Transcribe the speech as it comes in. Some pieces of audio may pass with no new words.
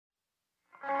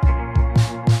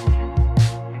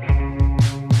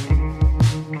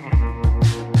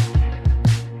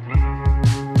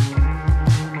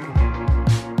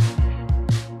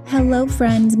Hello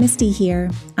friends, Misty here.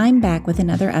 I'm back with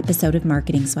another episode of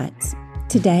Marketing Sweats.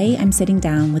 Today, I'm sitting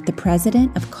down with the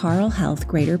president of Carle Health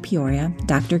Greater Peoria,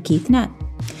 Dr. Keith Knepp.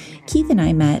 Keith and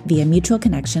I met via mutual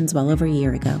connections well over a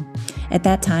year ago. At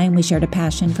that time, we shared a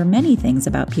passion for many things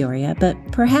about Peoria, but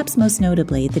perhaps most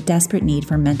notably, the desperate need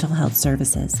for mental health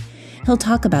services. He'll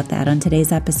talk about that on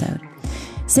today's episode.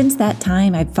 Since that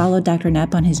time, I've followed Dr.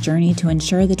 Knepp on his journey to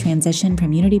ensure the transition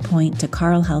from Unity Point to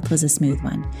Carle Health was a smooth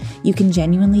one. You can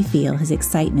genuinely feel his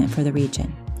excitement for the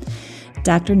region.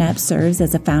 Dr. Knepp serves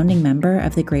as a founding member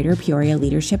of the Greater Peoria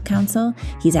Leadership Council.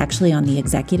 He's actually on the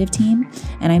executive team,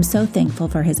 and I'm so thankful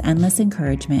for his endless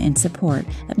encouragement and support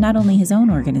of not only his own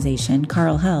organization,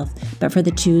 Carle Health, but for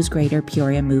the Choose Greater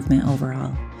Peoria movement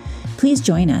overall. Please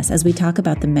join us as we talk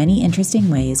about the many interesting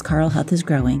ways Carle Health is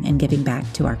growing and giving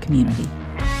back to our community.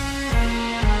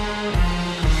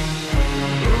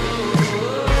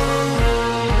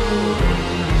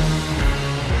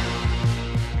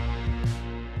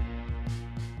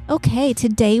 Okay,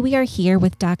 today we are here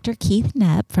with Dr. Keith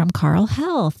Knepp from Carle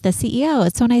Health, the CEO.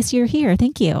 It's so nice you're here.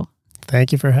 Thank you.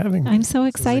 Thank you for having me. I'm so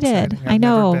excited. I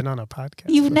know. I've never been on a podcast.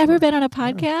 You've before. never been on a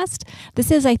podcast? Yeah.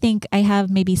 This is, I think, I have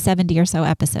maybe 70 or so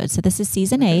episodes. So this is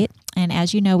season 8. And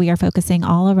as you know, we are focusing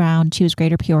all around Choose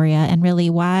Greater Peoria and really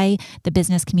why the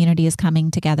business community is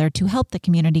coming together to help the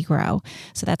community grow.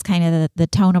 So that's kind of the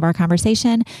tone of our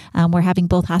conversation. We're having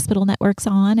both hospital networks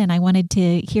on, and I wanted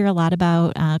to hear a lot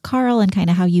about Carle and kind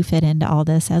of how you fit into all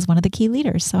this as one of the key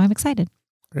leaders. So I'm excited.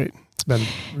 Great. It's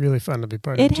been really fun to be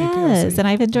part of It has, and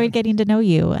I've enjoyed getting to know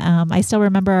you. I still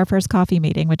remember our first coffee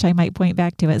meeting, which I might point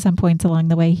back to at some points along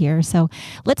the way here. So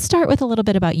let's start with a little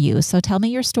bit about you. So tell me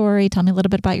your story. Tell me a little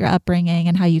bit about your upbringing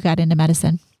and how you got into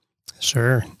medicine.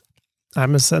 Sure.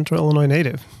 I'm a Central Illinois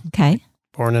native. Okay.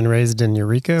 Born and raised in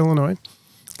Eureka, Illinois.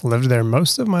 Lived there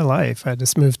most of my life. I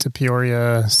just moved to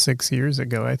Peoria 6 years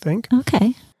ago, I think.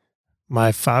 Okay.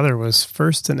 My father was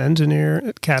first an engineer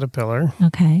at Caterpillar.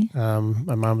 Okay.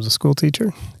 My mom was a school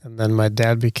teacher. And then my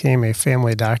dad became a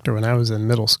family doctor when I was in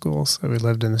middle school. So we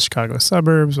lived in the Chicago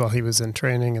suburbs while he was in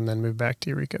training and then moved back to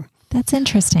Eureka. That's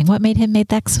interesting. What made him make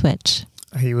that switch?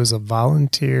 He was a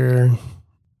volunteer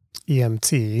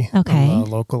EMT on the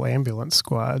local ambulance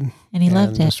squad. And he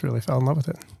loved it. Just really fell in love with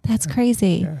it. That's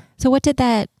crazy. Yeah. So what did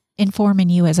that inform in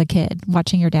you as a kid,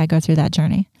 watching your dad go through that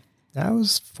journey? That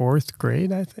was 4th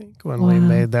grade, I think, when we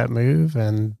made that move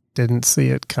and didn't see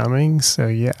it coming. So,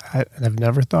 yeah, I've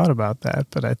never thought about that.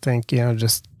 But I think,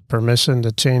 just permission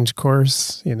to change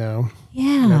course,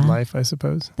 mid-life, I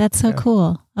suppose. That's so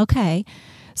cool. Okay.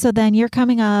 So then you're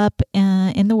coming up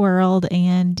in the world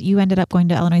and you ended up going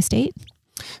to Illinois State?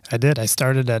 I did. I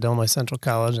started at Illinois Central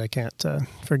College. I can't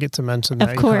forget to mention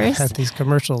that. Of course. I've had these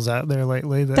commercials out there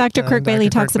lately. That, Dr. Kirk Bailey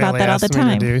talks about that all the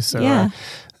time. So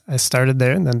I started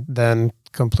there and then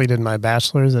completed my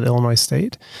bachelor's at Illinois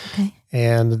State. Okay.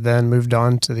 And then moved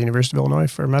on to the University of Illinois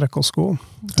for medical school.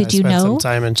 Did you know? I spent some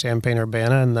time in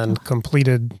Champaign-Urbana and then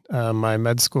completed my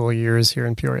med school years here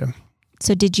in Peoria.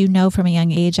 So did you know from a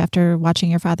young age after watching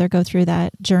your father go through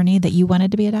that journey that you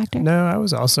wanted to be a doctor? No, I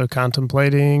was also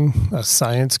contemplating a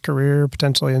science career,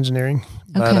 potentially engineering.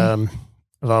 But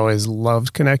I've always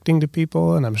loved connecting to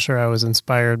people, and I'm sure I was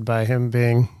inspired by him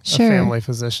being a family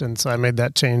physician. So I made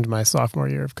that change my sophomore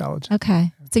year of college.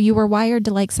 Okay. So you were wired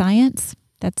to like science?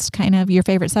 That's kind of your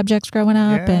favorite subjects growing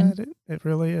up? Yeah, it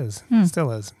really is. It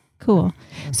still is. Cool.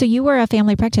 Yeah. So you were a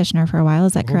family practitioner for a while,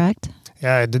 is that correct?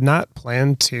 Yeah, I did not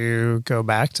plan to go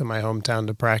back to my hometown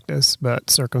to practice,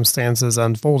 but circumstances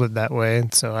unfolded that way.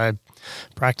 And so I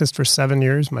practiced for 7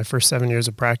 years, my first 7 years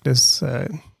of practice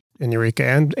in Eureka,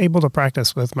 and able to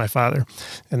practice with my father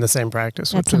in the same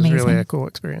practice, which was really a cool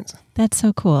experience. That's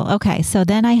so cool. Okay, so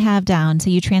then I have down,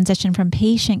 so you transitioned from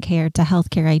patient care to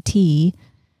healthcare IT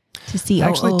to COO. I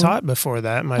actually taught before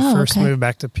that. My first move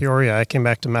back to Peoria, I came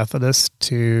back to Methodist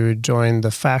to join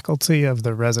the faculty of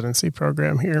the residency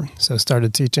program here. So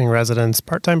started teaching residents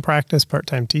part-time practice,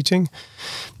 part-time teaching.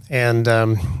 And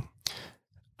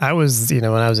I was, when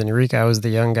I was in Eureka, I was the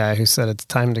young guy who said it's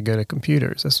time to go to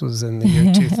computers. This was in the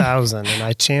year 2000, and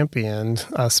I championed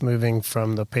us moving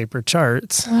from the paper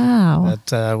charts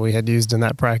that we had used in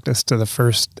that practice to the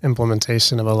first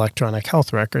implementation of electronic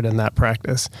health record in that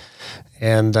practice.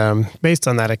 And based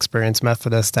on that experience,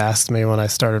 Methodist asked me when I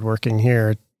started working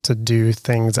here to do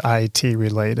things IT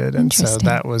related. And so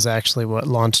that was actually what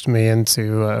launched me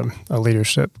into a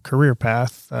leadership career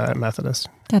path at Methodist.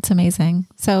 That's amazing.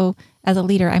 So as a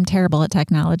leader, I'm terrible at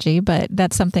technology, but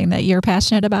that's something that you're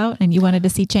passionate about and you wanted to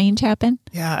see change happen?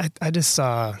 Yeah, I just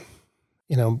saw,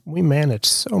 we manage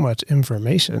so much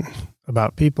information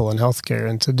about people in healthcare.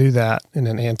 And to do that in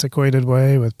an antiquated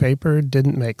way with paper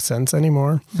didn't make sense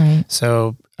anymore. Right.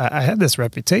 So I had this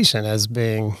reputation as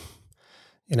being,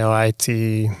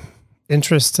 IT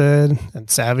interested and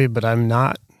savvy, but I'm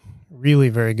not really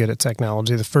very good at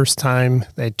technology. The first time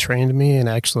they trained me in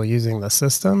actually using the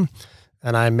system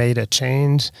and I made a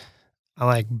change,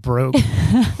 I broke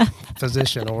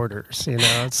physician orders,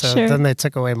 So Sure. Then they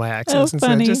took away my access and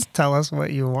funny. said, just tell us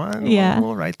what you want. Yeah.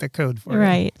 We'll write the code for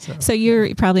right. you. So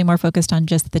you're probably more focused on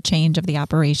just the change of the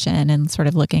operation and sort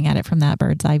of looking at it from that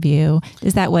bird's eye view.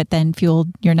 Is that what then fueled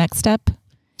your next step?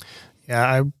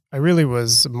 Yeah, I really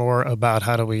was more about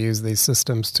how do we use these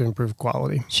systems to improve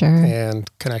quality and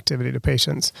connectivity to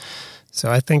patients. So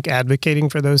I think advocating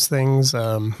for those things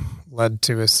led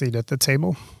to a seat at the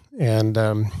table. And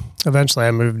eventually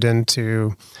I moved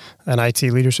into an IT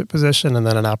leadership position and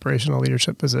then an operational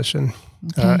leadership position,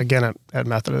 again at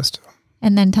Methodist.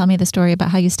 And then tell me the story about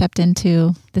how you stepped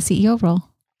into the CEO role.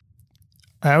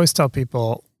 I always tell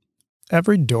people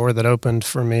every door that opened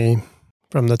for me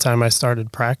from the time I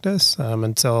started practice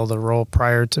until the role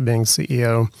prior to being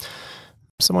CEO,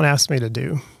 someone asked me to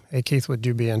do, hey, Keith, would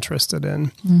you be interested in?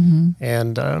 Mm-hmm.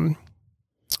 And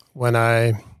when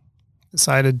I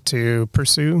decided to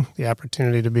pursue the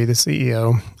opportunity to be the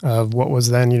CEO of what was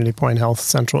then Unity Point Health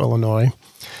Central Illinois,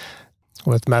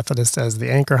 with Methodist as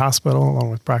the anchor hospital, along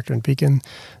with Procter & Pekin,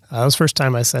 it was the first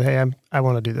time I said, hey, I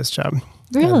want to do this job.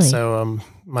 Really? And so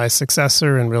my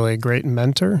successor and really a great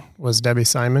mentor was Debbie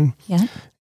Simon. Yeah.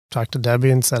 Talked to Debbie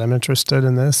and said, I'm interested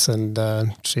in this. And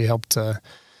she helped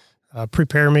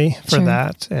prepare me for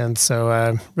that. And so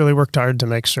I really worked hard to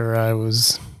make sure I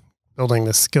was building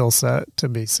the skill set to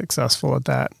be successful at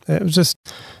that. It was just,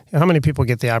 how many people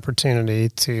get the opportunity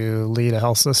to lead a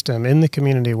health system in the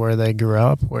community where they grew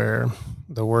up, where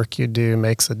the work you do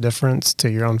makes a difference to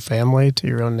your own family, to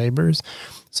your own neighbors.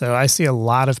 So I see a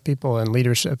lot of people in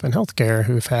leadership and healthcare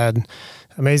who've had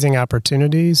amazing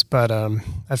opportunities, but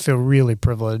I feel really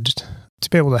privileged to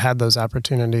be able to have those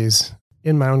opportunities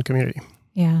in my own community.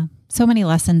 Yeah. So many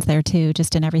lessons there too,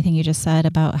 just in everything you just said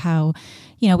about how,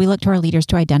 we look to our leaders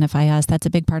to identify us. That's a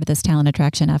big part of this talent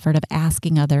attraction effort of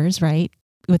asking others, right,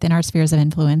 within our spheres of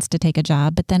influence to take a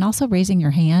job, but then also raising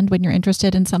your hand when you're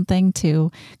interested in something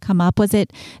to come up. Was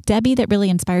it Debbie that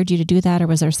really inspired you to do that? Or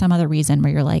was there some other reason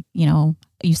where you're like,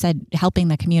 you said helping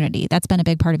the community? That's been a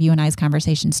big part of you and I's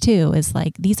conversations too, is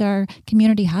like, these are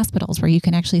community hospitals where you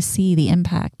can actually see the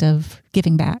impact of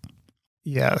giving back.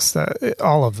 Yes,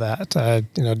 all of that.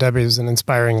 Debbie is an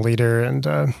inspiring leader, and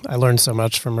I learned so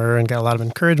much from her and got a lot of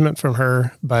encouragement from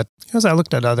her. But as I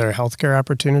looked at other healthcare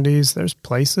opportunities, there's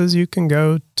places you can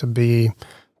go to be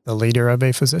the leader of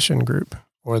a physician group,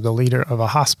 or the leader of a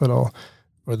hospital,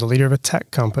 or the leader of a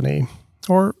tech company,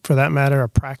 or for that matter, a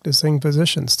practicing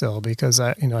physician still, because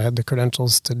I had the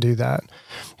credentials to do that.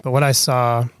 But what I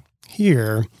saw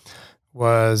here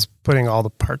was putting all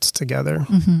the parts together.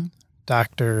 Mm-hmm.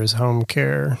 Doctors, home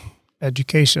care,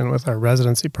 education with our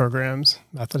residency programs,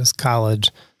 Methodist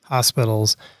College,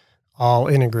 hospitals, all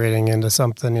integrating into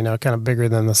something, kind of bigger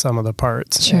than the sum of the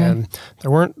parts. Sure. And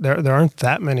there aren't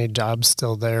that many jobs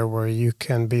still there where you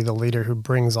can be the leader who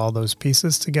brings all those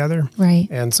pieces together. Right.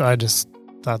 And so I just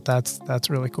thought that's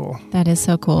really cool. That is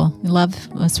so cool. I love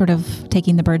sort of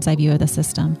taking the bird's eye view of the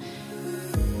system.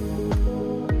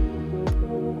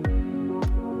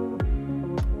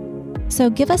 So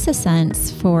give us a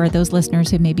sense for those listeners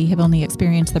who maybe have only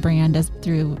experienced the brand as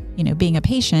through, being a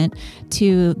patient,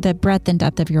 to the breadth and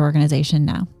depth of your organization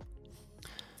now,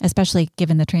 especially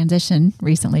given the transition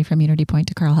recently from Unity Point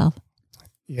to Carle Health.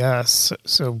 Yes.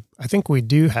 So I think we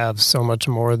do have so much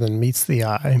more than meets the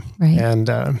eye. Right.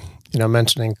 And,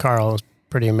 mentioning Carle was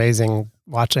pretty amazing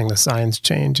watching the signs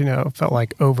change. It felt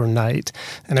like overnight,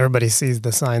 and everybody sees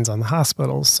the signs on the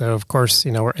hospitals. So, of course,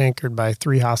 we're anchored by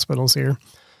 3 hospitals here.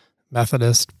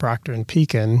 Methodist, Procter &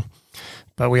 Pekin,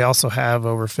 but we also have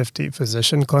over 50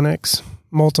 physician clinics,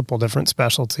 multiple different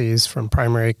specialties from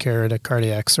primary care to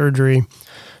cardiac surgery.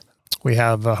 We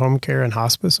have a home care and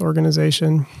hospice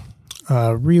organization.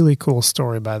 A really cool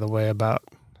story, by the way, about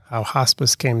how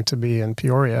hospice came to be in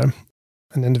Peoria.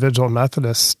 An individual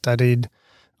Methodist studied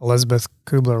Elizabeth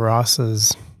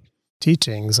Kubler-Ross's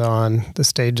teachings on the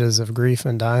stages of grief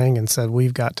and dying and said,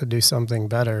 we've got to do something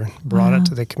better. Brought it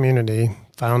to the community,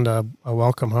 found a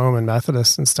welcome home in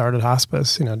Methodist, and started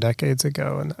hospice, decades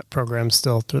ago. And that program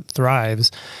still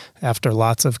thrives after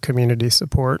lots of community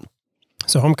support.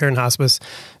 So home care and hospice,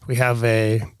 we have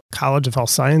a College of Health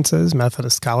Sciences,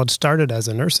 Methodist College, started as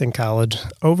a nursing college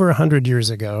over 100 years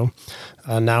ago,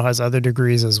 now has other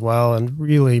degrees as well, and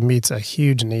really meets a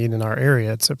huge need in our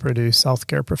area to produce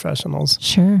healthcare professionals.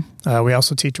 Sure. We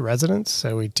also teach residents,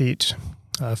 so we teach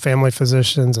family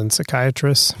physicians and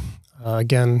psychiatrists.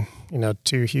 Again,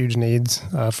 two huge needs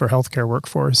for healthcare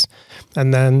workforce.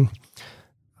 And then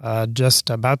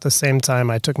just about the same time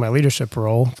I took my leadership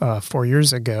role 4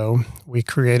 years ago, we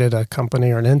created a company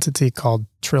or an entity called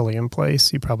Trillium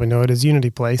Place. You probably know it as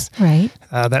Unity Place. Right.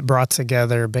 That brought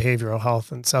together behavioral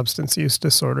health and substance use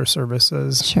disorder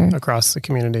services across the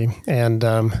community. And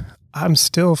I'm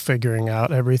still figuring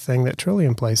out everything that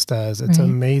Trillium Place does. It's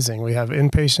amazing. We have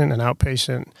inpatient and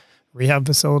outpatient rehab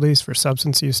facilities for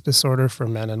substance use disorder for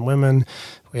men and women.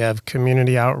 We have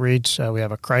community outreach. We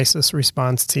have a crisis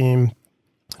response team,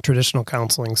 traditional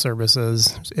counseling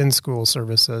services, in-school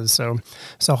services. So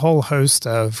it's a whole host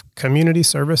of community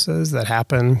services that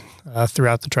happen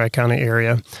throughout the Tri-County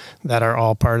area that are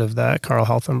all part of that Carle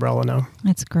Health umbrella now.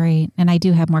 That's great. And I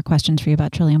do have more questions for you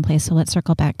about Trillium Place, so let's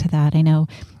circle back to that. I know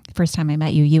the first time I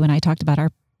met you, you and I talked about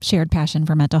our shared passion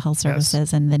for mental health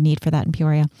services and the need for that in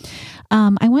Peoria.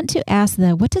 I want to ask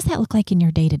what does that look like in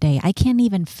your day-to-day? I can't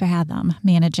even fathom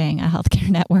managing a healthcare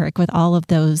network with all of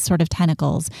those sort of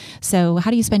tentacles. So how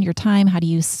do you spend your time? How do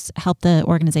you help the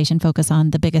organization focus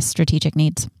on the biggest strategic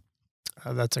needs?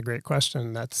 That's a great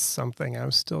question. That's something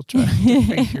I'm still trying to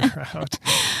figure out.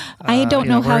 I don't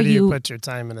know how where do you put your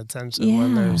time and attention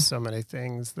when there's so many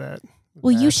things that...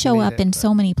 Well, you show up in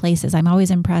so many places. I'm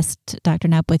always impressed, Dr.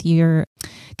 Knepp, with your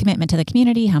commitment to the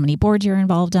community, how many boards you're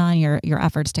involved on, your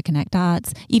efforts to connect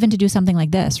dots, even to do something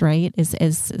like this, right,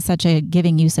 is such a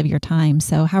giving use of your time.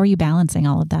 So how are you balancing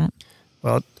all of that?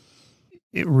 Well,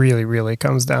 it really, really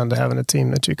comes down to having a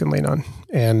team that you can lean on.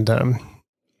 And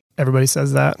everybody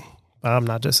says that. I'm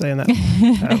not just saying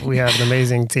that. We have an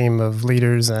amazing team of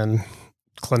leaders and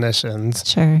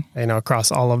clinicians,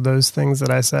 across all of those things that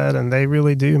I said, and they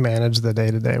really do manage the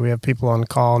day-to-day. We have people on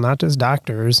call, not just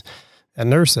doctors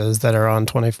and nurses that are on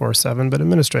 24/7, but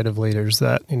administrative leaders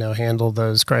that, handle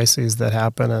those crises that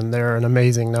happen. And there are an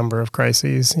amazing number of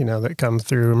crises, that come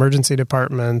through emergency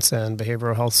departments and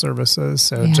behavioral health services.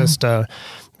 So just a,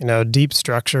 deep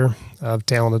structure of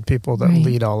talented people that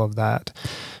lead all of that.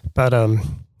 But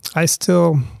I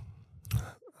still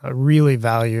really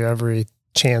value every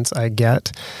chance I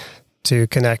get to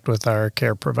connect with our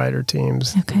care provider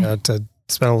teams, to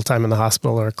spend a little time in the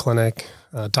hospital or clinic,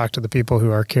 talk to the people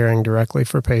who are caring directly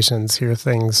for patients, hear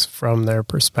things from their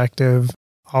perspective,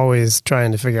 always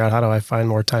trying to figure out how do I find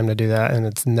more time to do that. And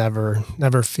it's never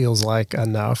feels like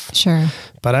enough. Sure.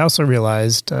 But I also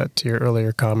realized to your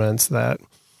earlier comments that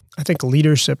I think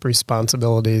leadership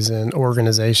responsibilities in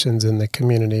organizations in the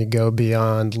community go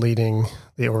beyond leading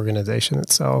the organization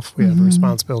itself. We have a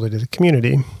responsibility to the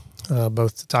community,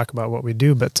 both to talk about what we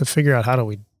do, but to figure out how do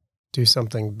we do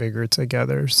something bigger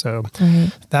together. So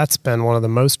that's been one of the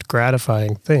most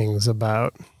gratifying things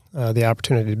about the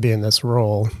opportunity to be in this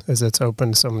role, is it's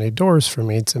opened so many doors for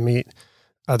me to meet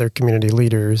other community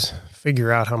leaders,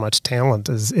 figure out how much talent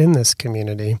is in this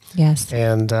community,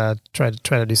 and try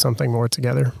to do something more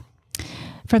together.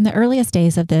 From the earliest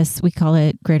days of this, we call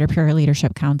it Greater Peoria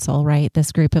Leadership Council, right?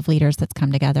 This group of leaders that's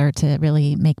come together to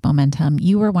really make momentum.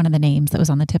 You were one of the names that was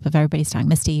on the tip of everybody's tongue.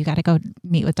 Misty, you got to go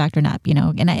meet with Dr. Knepp,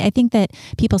 And I think that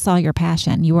people saw your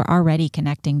passion. You were already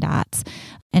connecting dots.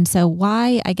 And so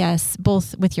why, I guess,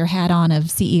 both with your hat on of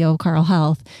CEO of Carle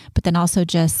Health, but then also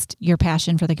just your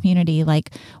passion for the community,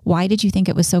 why did you think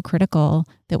it was so critical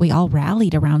that we all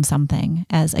rallied around something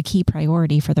as a key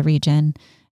priority for the region?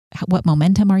 What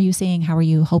momentum are you seeing? How are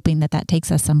you hoping that takes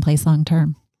us someplace long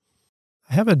term?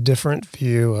 I have a different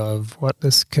view of what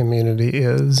this community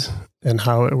is and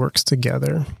how it works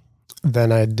together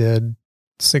than I did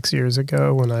 6 years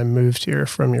ago when I moved here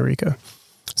from Eureka.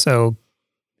 So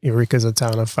Eureka is a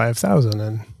town of 5,000,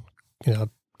 and,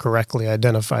 correctly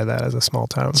identify that as a small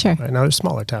town. Sure. Right now there's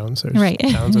smaller towns. There's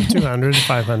towns of 200 to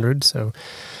 500. So,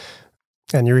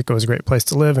 and Eureka was a great place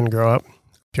to live and grow up.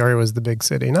 Peoria was the big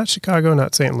city, not Chicago,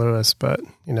 not St. Louis, but,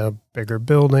 bigger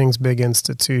buildings, big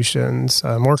institutions,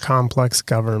 more complex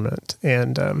government.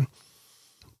 And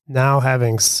now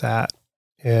having sat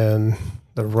in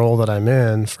the role that I'm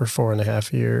in for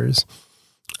 4.5 years,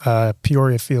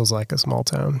 Peoria feels like a small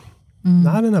town,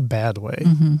 not in a bad way,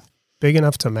 big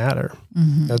enough to matter.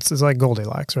 It's like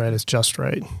Goldilocks, right? It's just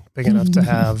right. Big enough to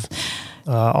have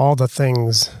all the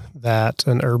things that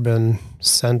an urban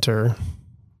center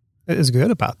is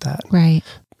good about that. Right.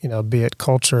 Be it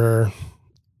culture,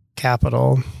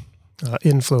 capital,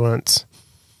 influence,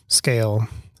 scale,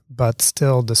 but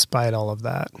still, despite all of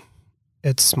that,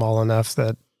 it's small enough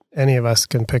that any of us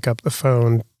can pick up the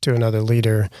phone to another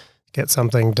leader, get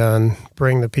something done,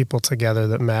 bring the people together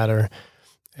that matter,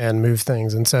 and move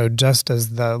things. And so just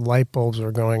as the light bulbs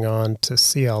were going on to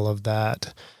see all of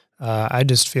that, I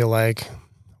just feel like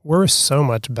we're so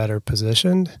much better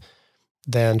positioned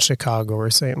than Chicago or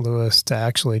St. Louis to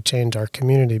actually change our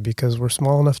community because we're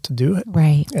small enough to do it.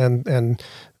 Right. And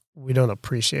we don't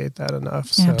appreciate that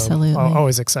enough. So Absolutely. I'm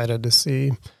always excited to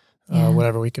see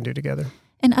whatever we can do together.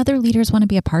 And other leaders want to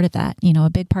be a part of that. You know, a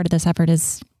big part of this effort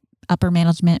is upper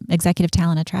management, executive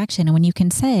talent attraction. And when you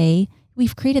can say,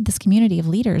 we've created this community of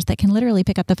leaders that can literally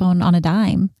pick up the phone on a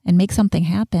dime and make something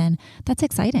happen, that's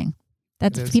exciting.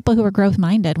 That's people who are growth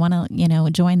minded want to, you know,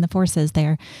 join the forces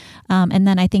there. And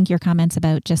then I think your comments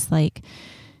about just like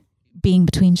being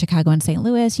between Chicago and St.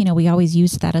 Louis, you know, we always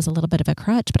used that as a little bit of a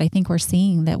crutch, but I think we're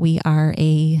seeing that we are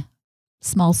a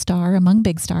small star among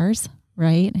big stars,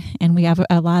 right? And we have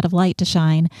a lot of light to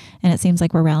shine. And it seems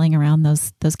like we're rallying around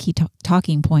those key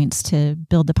talking points to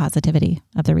build the positivity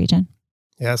of the region.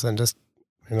 Yes. And just,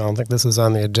 I don't think this is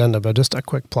on the agenda, but just a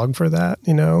quick plug for that,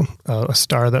 you know, a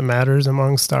star that matters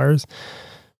among stars.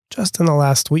 Just in the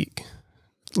last week,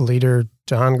 leader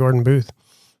John Gordon Booth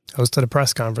hosted a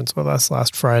press conference with us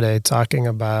last Friday talking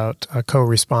about a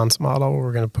co-response model.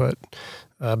 We're going to put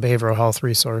behavioral health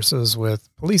resources with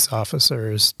police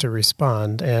officers to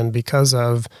respond. And because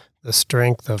of the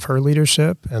strength of her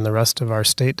leadership and the rest of our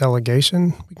state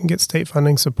delegation, we can get state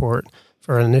funding support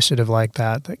for an initiative like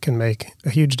that can make a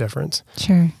huge difference.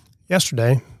 Sure.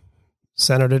 Yesterday,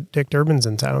 Senator Dick Durbin's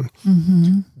in town,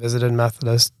 visited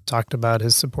Methodist, talked about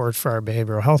his support for our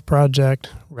behavioral health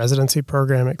project, residency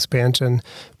program expansion,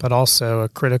 but also a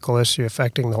critical issue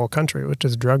affecting the whole country, which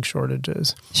is drug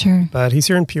shortages. Sure. But he's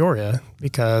here in Peoria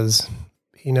because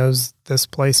he knows this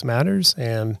place matters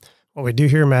and what we do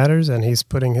here matters, and he's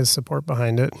putting his support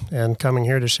behind it and coming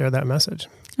here to share that message.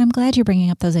 I'm glad you're bringing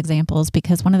up those examples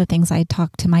because one of the things I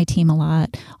talk to my team a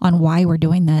lot on why we're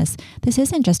doing this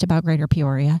isn't just about Greater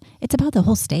Peoria. It's about the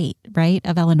whole state, right,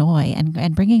 of Illinois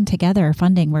and bringing together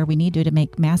funding where we need to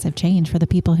make massive change for the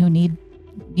people who need,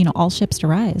 you know, all ships to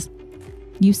rise.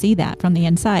 You see that from the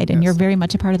inside, and You're very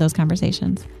much a part of those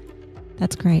conversations.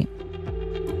 That's great.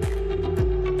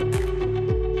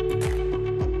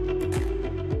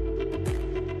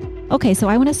 Okay, so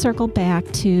I want to circle back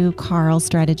to Carle's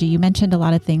strategy. You mentioned a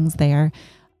lot of things there.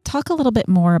 Talk a little bit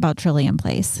more about Trillium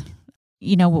Place.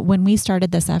 You know, when we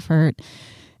started this effort,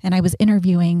 and I was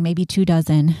interviewing maybe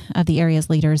 24 of the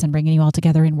area's leaders and bringing you all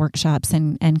together in workshops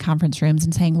and conference rooms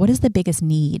and saying, what is the biggest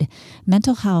need?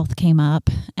 Mental health came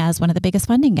up as one of the biggest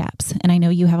funding gaps. And I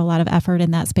know you have a lot of effort in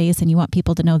that space and you want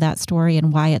people to know that story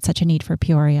and why it's such a need for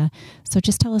Peoria. So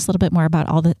just tell us a little bit more about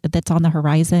all that's on the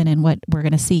horizon and what we're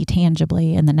going to see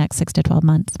tangibly in the next 6 to 12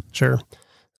 months. Sure.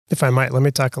 If I might, let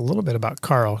me talk a little bit about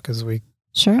Carle because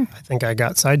Sure. I think I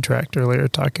got sidetracked earlier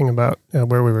talking about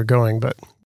where we were going, but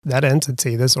that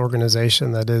entity, this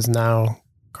organization that is now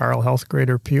Carle Health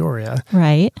Greater Peoria,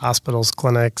 right? Hospitals,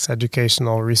 clinics,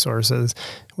 educational resources.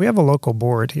 We have a local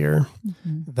board here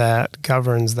that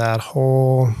governs that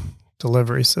whole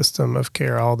delivery system of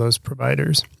care, all those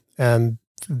providers, and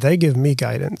they give me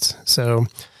guidance. So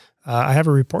I have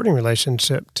a reporting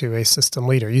relationship to a system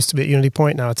leader. It used to be at Unity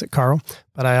Point, now it's at Carle,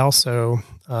 but I also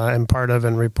am part of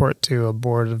and report to a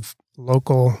board of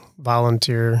local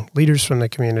volunteer leaders from the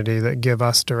community that give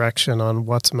us direction on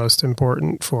what's most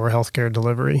important for healthcare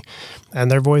delivery. And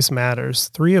their voice matters.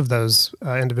 3 of those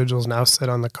individuals now sit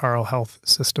on the Carle Health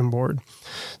System Board.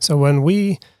 So when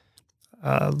we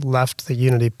left the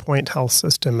Unity Point Health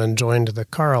System and joined the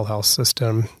Carle Health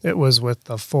System, it was with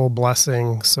the full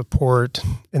blessing, support,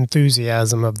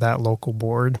 enthusiasm of that local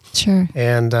board. Sure.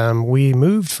 And we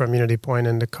moved from Unity Point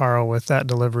into Carle with that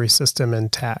delivery system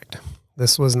intact.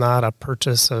 This was not a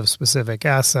purchase of specific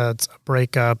assets, a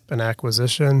breakup, an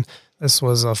acquisition. This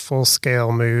was a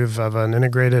full-scale move of an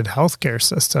integrated healthcare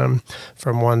system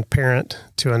from one parent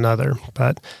to another.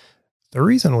 But the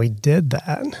reason we did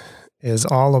that is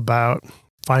all about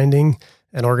finding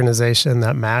an organization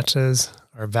that matches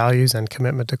our values and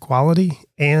commitment to quality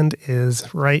and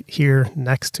is right here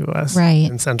next to us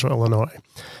in Central Illinois.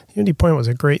 Unity Point was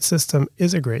a great system,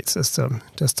 is a great system,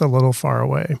 just a little far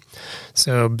away.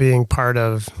 So being part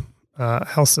of a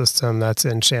health system that's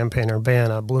in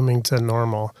Champaign-Urbana, Bloomington,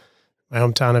 Normal, my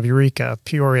hometown of Eureka,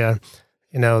 Peoria,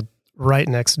 right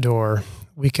next door,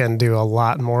 we can do a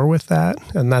lot more with that,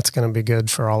 and that's going to be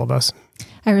good for all of us.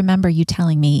 I remember you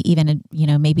telling me even,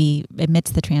 maybe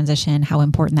amidst the transition, how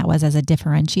important that was as a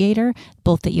differentiator,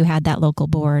 both that you had that local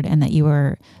board and that you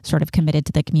were sort of committed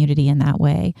to the community in that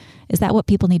way. Is that what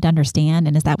people need to understand?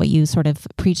 And is that what you sort of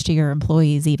preach to your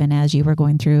employees even as you were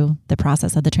going through the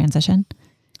process of the transition?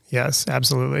 Yes,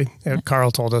 absolutely.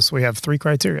 Carle told us we have 3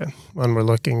 criteria when we're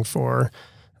looking for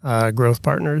growth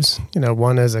partners.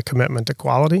 One is a commitment to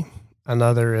quality.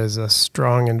 Another is a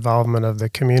strong involvement of the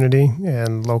community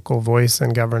and local voice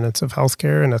and governance of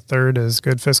healthcare. And a third is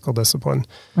good fiscal discipline.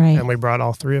 Right. And we brought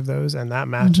all 3 of those, and that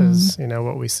matches,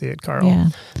 what we see at Carle. Yeah.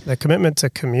 The commitment to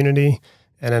community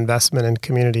and investment in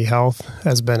community health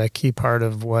has been a key part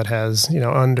of what has,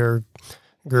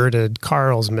 undergirded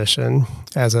Carle's mission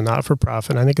as a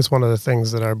not-for-profit. I think it's one of the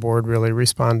things that our board really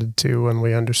responded to when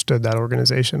we understood that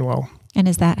organization well. And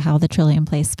is that how the Trillium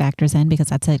Place factors in? Because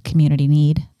that's a community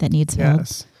need that needs filled.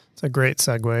 Yes, it's a great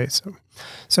segue.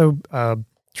 So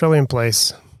Trillium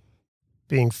Place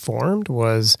being formed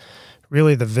was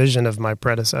really the vision of my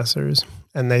predecessors.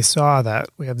 And they saw that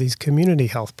we have these community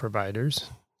health providers,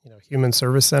 Human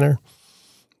Service Center,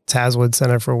 Tazwood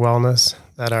Center for Wellness,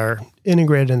 that are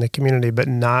integrated in the community but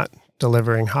not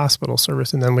delivering hospital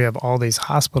service. And then we have all these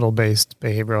hospital-based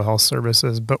behavioral health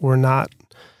services, but we're not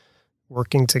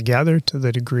working together to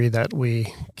the degree that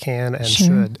we can and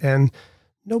should. And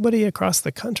nobody across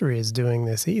the country is doing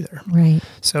this either. Right.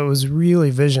 So it was really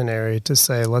visionary to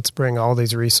say, let's bring all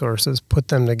these resources, put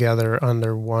them together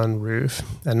under one roof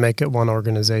and make it one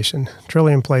organization.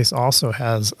 Trillium Place also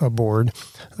has a board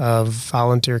of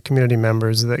volunteer community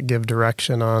members that give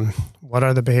direction on what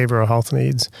are the behavioral health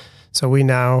needs. So we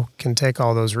now can take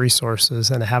all those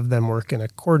resources and have them work in a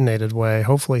coordinated way,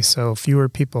 hopefully so fewer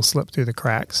people slip through the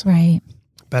cracks. Right.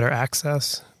 Better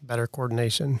access, better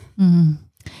coordination. Mm-hmm.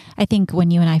 I think when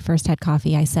you and I first had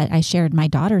coffee, I shared my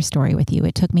daughter's story with you.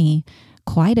 It took me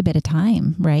quite a bit of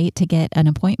time, right, to get an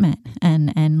appointment.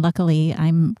 And luckily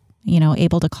I'm,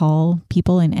 able to call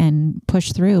people and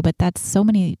push through. But that's so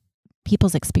many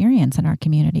people's experience in our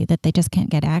community that they just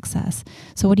can't get access.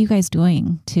 So what are you guys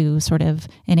doing to sort of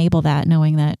enable that,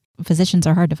 knowing that physicians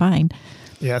are hard to find?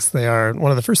 Yes, they are.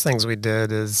 One of the first things we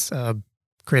did is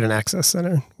create an access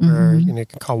center where you can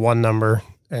call one number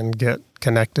and get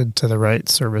connected to the right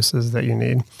services that you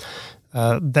need.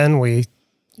 Then we,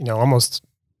 almost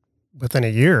within a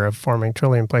year of forming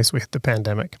Trillium Place, we hit the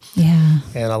pandemic. Yeah.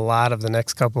 And a lot of the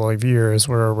next couple of years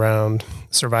were around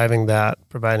surviving that,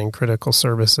 providing critical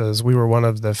services. We were one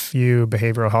of the few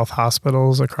behavioral health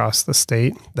hospitals across the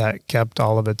state that kept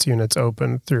all of its units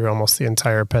open through almost the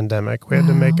entire pandemic. We had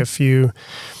to make a few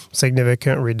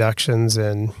significant reductions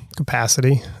in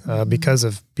capacity because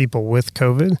of people with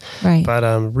COVID, right. But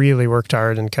really worked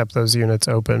hard and kept those units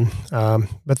open.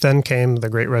 But then came the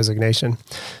Great Resignation.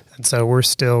 And so we're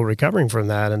still recovering from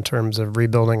that in terms of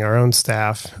rebuilding our own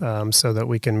staff so that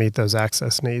we can meet those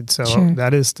access needs. So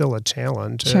that is still a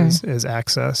challenge, is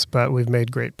access, but we've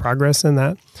made great progress in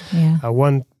that. Yeah.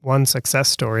 One success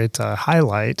story to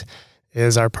highlight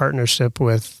is our partnership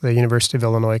with the University of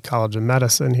Illinois College of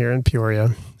Medicine here in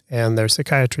Peoria and their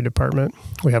psychiatry department.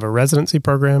 We have a residency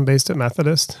program based at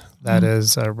Methodist that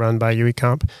is run by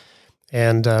UEComp.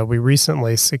 And we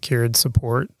recently secured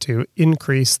support to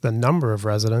increase the number of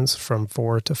residents from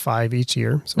 4 to 5 each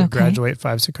year. So we graduate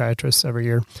 5 psychiatrists every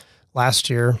year. Last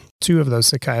year, 2 of those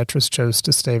psychiatrists chose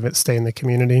to stay in the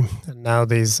community. And now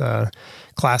these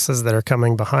classes that are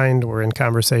coming behind, we're in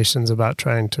conversations about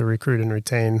trying to recruit and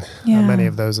retain many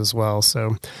of those as well.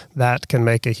 So that can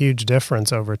make a huge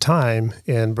difference over time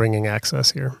in bringing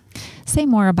access here. Say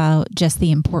more about just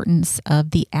the importance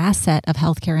of the asset of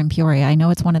healthcare in Peoria. I know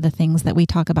it's one of the things that we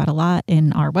talk about a lot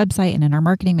in our website and in our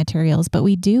marketing materials, but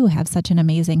we do have such an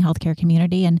amazing healthcare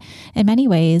community. And in many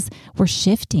ways, we're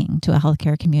shifting to a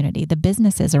healthcare community. The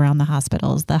businesses around the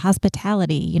hospitals, the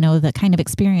hospitality, the kind of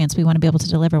experience we want to be able to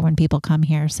deliver when people come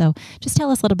here. So just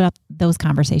tell us a little bit about those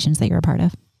conversations that you're a part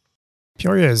of.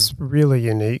 Peoria is really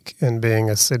unique in being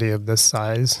a city of this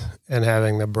size and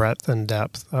having the breadth and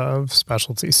depth of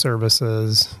specialty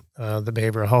services, the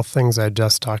behavioral health things I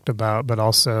just talked about, but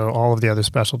also all of the other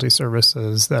specialty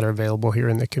services that are available here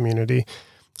in the community.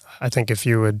 I think if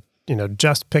you would,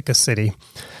 just pick a city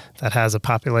that has a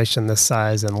population this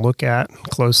size and look at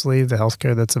closely the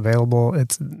healthcare that's available,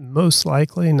 it's most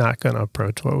likely not going to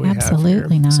approach what we have here.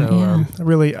 Absolutely not. So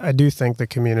really, I do think the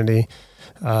community,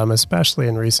 especially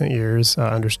in recent years,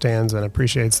 understands and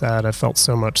appreciates that. I've felt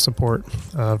so much support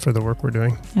for the work we're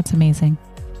doing. That's amazing.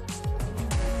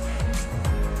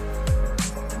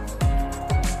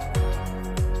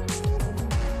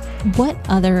 What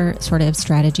other sort of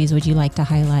strategies would you like to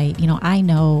highlight? I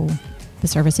know the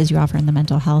services you offer in the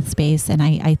mental health space. And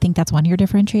I think that's one of your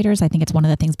differentiators. I think it's one of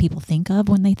the things people think of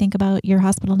when they think about your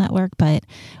hospital network. But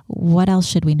what else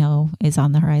should we know is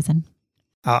on the horizon?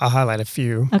 I'll highlight a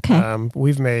few. Okay.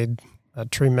 We've made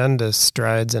tremendous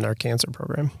strides in our cancer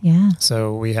program. Yeah.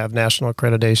 So we have national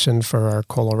accreditation for our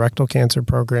colorectal cancer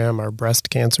program, our breast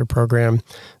cancer program.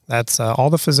 That's all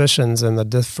the physicians in the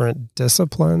different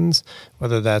disciplines,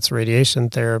 whether that's radiation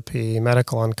therapy,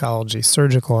 medical oncology,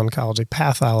 surgical oncology,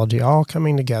 pathology, all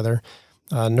coming together,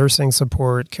 nursing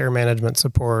support, care management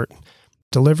support,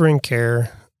 delivering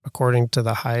care according to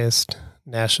the highest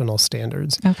national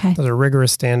standards. Okay. Those are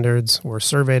rigorous standards. We're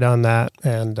surveyed on that,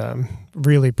 and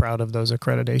really proud of those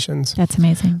accreditations. That's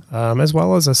amazing. As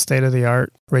well as a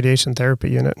state-of-the-art radiation therapy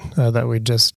unit that we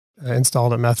just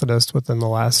installed at Methodist within the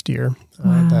last year.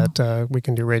 Wow. That we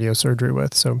can do radiosurgery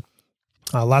with. So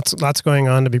lots going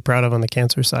on to be proud of on the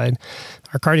cancer side.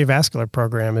 Our cardiovascular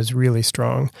program is really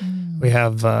strong. We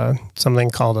have something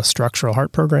called a structural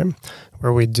heart program,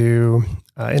 where we do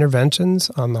interventions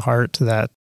on the heart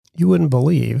that you wouldn't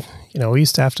believe. We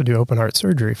used to have to do open heart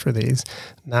surgery for these.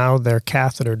 Now they're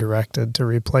catheter directed to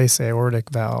replace aortic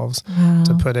valves,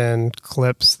 to put in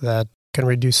clips that can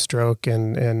reduce stroke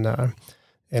in atrial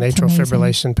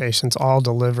fibrillation patients, all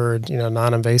delivered,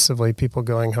 non-invasively, people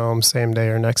going home same day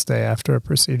or next day after a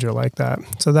procedure like that.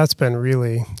 So that's been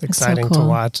really exciting to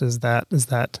watch, is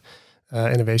that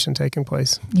innovation taking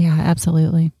place. Yeah,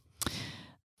 absolutely.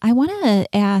 I want to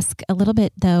ask a little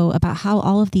bit, though, about how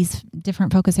all of these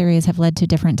different focus areas have led to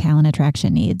different talent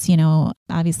attraction needs.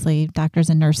 Obviously, doctors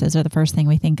and nurses are the first thing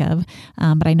we think of,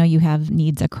 but I know you have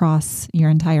needs across your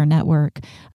entire network.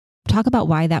 Talk about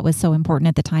why that was so important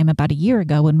at the time about a year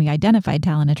ago when we identified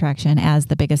talent attraction as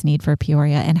the biggest need for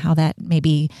Peoria, and how that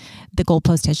maybe the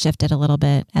goalpost has shifted a little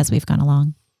bit as we've gone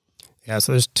along. Yeah,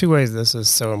 so there's two ways this is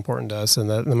so important to us, and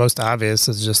the most obvious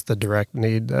is just the direct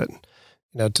need that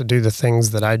to do the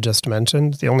things that I just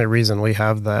mentioned. The only reason we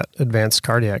have that advanced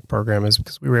cardiac program is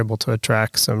because we were able to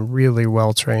attract some really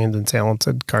well-trained and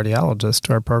talented cardiologists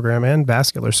to our program and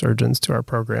vascular surgeons to our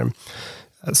program.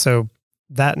 So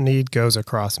that need goes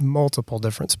across multiple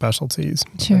different specialties.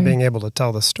 Sure. And being able to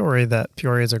tell the story that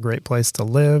Peoria is a great place to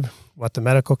live, what the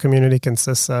medical community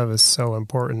consists of, is so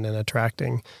important in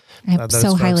attracting those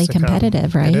so highly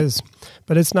competitive, right? It is.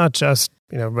 But it's not just,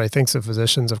 everybody thinks of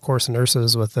physicians, of course,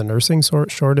 nurses with the nursing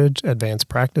shortage, advanced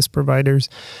practice providers,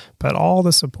 but all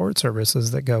the support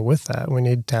services that go with that. We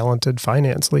need talented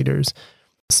finance leaders,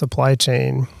 supply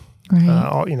chain, right.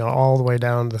 All the way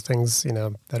down to things,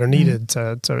 that are needed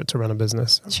to run a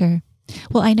business. Sure.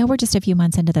 Well, I know we're just a few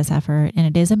months into this effort, and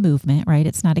it is a movement, right?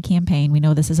 It's not a campaign. We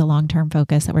know this is a long-term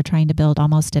focus, that we're trying to build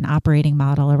almost an operating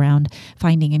model around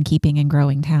finding and keeping and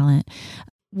growing talent.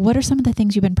 What are some of the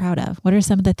things you've been proud of? What are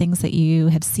some of the things that you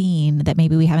have seen that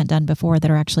maybe we haven't done before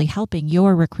that are actually helping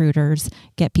your recruiters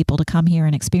get people to come here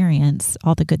and experience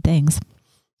all the good things?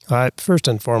 First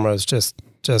and foremost,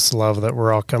 just love that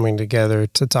we're all coming together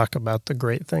to talk about the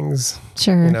great things,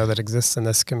 sure, that exist in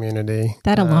this community.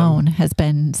 That alone has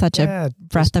been such a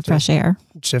breath of fresh air.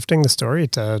 Shifting the story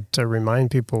to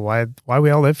remind people why we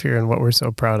all live here and what we're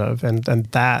so proud of. And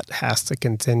that has to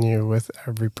continue with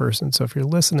every person. So if you're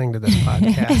listening to this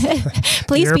podcast,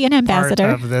 please be an ambassador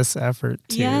part of this effort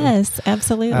too. Yes,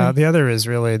 absolutely. The other is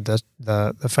really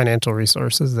the financial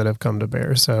resources that have come to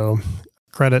bear. So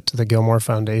credit to the Gilmore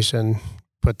Foundation.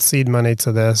 Put seed money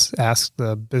to this, ask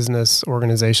the business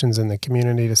organizations in the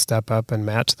community to step up and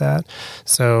match that,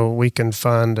 so we can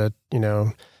fund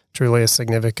truly a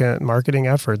significant marketing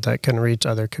effort that can reach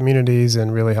other communities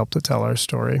and really help to tell our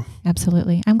story.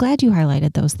 Absolutely. I'm glad you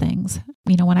highlighted those things.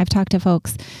 When I've talked to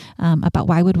folks about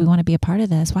why would we want to be a part of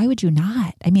this, why would you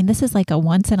not? I mean, this is like a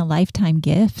once in a lifetime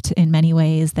gift in many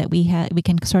ways that we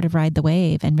can sort of ride the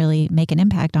wave and really make an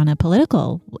impact on a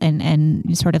political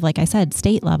and sort of, like I said,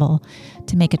 state level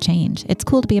to make a change. It's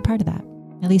cool to be a part of that.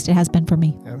 At least it has been for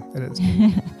me. Yeah, it is.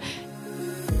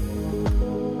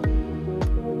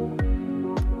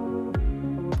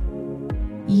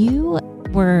 You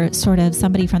were sort of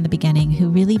somebody from the beginning who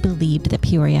really believed that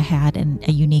Peoria had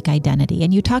a unique identity.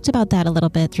 And you talked about that a little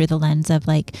bit through the lens of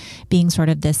like being sort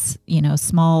of this,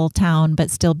 small town,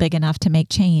 but still big enough to make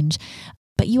change.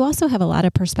 But you also have a lot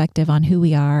of perspective on who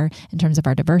we are in terms of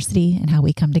our diversity and how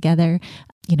we come together,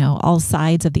 all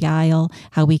sides of the aisle,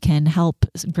 how we can help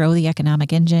grow the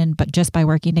economic engine, but just by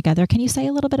working together. Can you say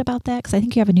a little bit about that? Because I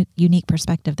think you have a unique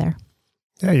perspective there.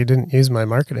 Yeah, you didn't use my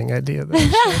marketing idea.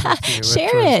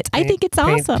 Share it. I think it's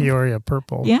awesome. Paint Peoria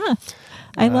purple. Yeah,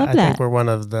 I love that. I think we're one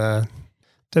of the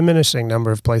diminishing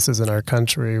number of places in our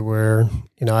country where,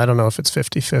 I don't know if it's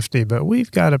 50-50, but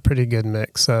we've got a pretty good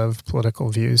mix of political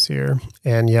views here.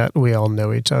 And yet we all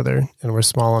know each other, and we're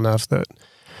small enough that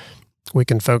we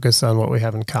can focus on what we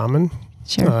have in common.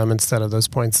 Sure. Instead of those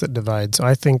points that divide. So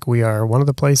I think we are one of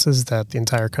the places that the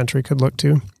entire country could look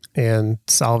to in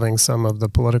solving some of the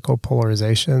political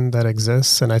polarization that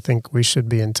exists. And I think we should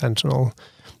be intentional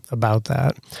about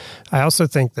that. I also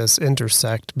think this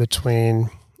intersect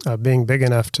between being big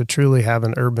enough to truly have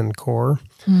an urban core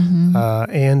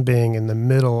and being in the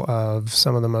middle of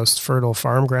some of the most fertile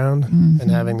farm ground and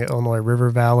having the Illinois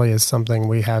River Valley is something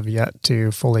we have yet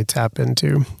to fully tap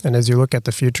into. And as you look at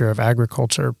the future of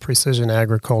agriculture, precision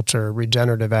agriculture,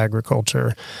 regenerative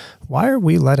agriculture, why are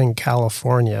we letting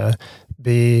California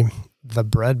be the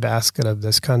breadbasket of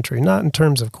this country, not in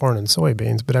terms of corn and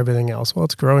soybeans, but everything else? Well,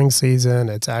 it's growing season,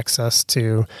 it's access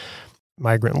to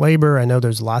migrant labor. I know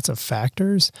there's lots of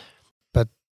factors, but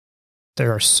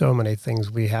there are so many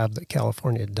things we have that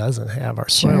California doesn't have. Our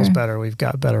soil's better. We've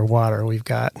got better water. We've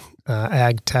got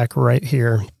ag tech right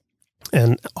here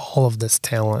and all of this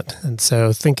talent. And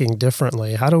so thinking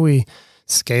differently, how do we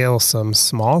scale some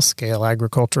small scale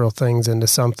agricultural things into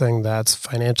something that's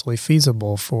financially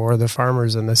feasible for the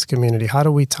farmers in this community? How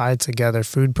do we tie together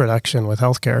food production with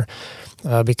healthcare?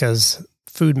 Because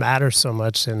food matters so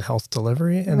much in health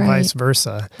delivery and vice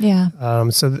versa. Yeah.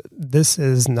 This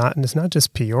is it's not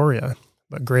just Peoria,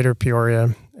 but Greater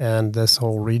Peoria and this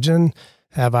whole region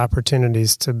have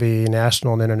opportunities to be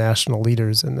national and international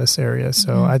leaders in this area.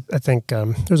 So I think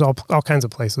there's all kinds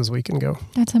of places we can go.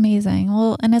 That's amazing.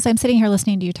 Well, and as I'm sitting here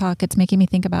listening to you talk, it's making me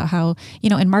think about how,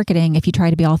 in marketing, if you try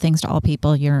to be all things to all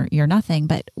people, you're nothing.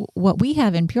 But what we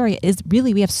have in Peoria is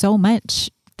really, we have so much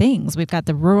things. We've got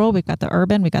the rural, we've got the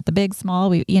urban, we've got the big,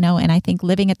 small, and I think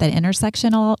living at that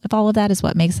intersection of all of that is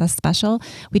what makes us special.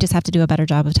 We just have to do a better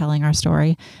job of telling our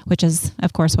story, which is,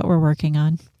 of course, what we're working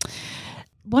on.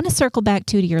 Want to circle back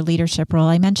to your leadership role.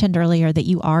 I mentioned earlier that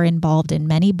you are involved in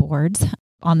many boards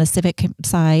on the civic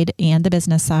side and the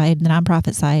business side, the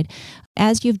nonprofit side.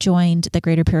 As you've joined the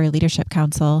Greater Peoria Leadership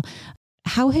Council,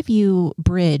 how have you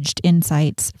bridged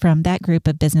insights from that group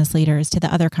of business leaders to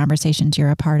the other conversations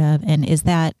you're a part of? And is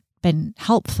that been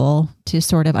helpful to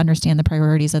sort of understand the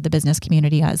priorities of the business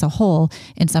community as a whole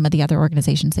in some of the other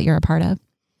organizations that you're a part of?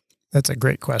 That's a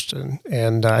great question.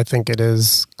 And I think it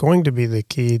is going to be the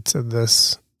key to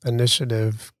this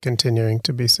initiative continuing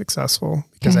to be successful,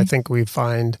 because I think we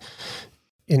find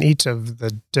in each of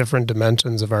the different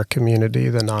dimensions of our community,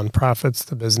 the nonprofits,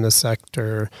 the business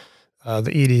sector,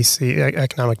 the EDC,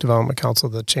 Economic Development Council,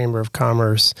 the Chamber of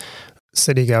Commerce,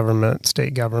 city government,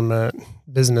 state government,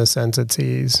 business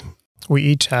entities, we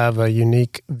each have a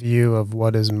unique view of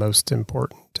what is most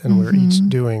important, and we're each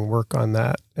doing work on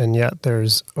that. And yet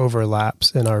there's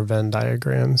overlaps in our Venn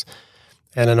diagrams.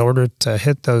 And in order to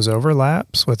hit those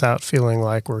overlaps without feeling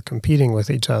like we're competing with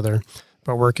each other,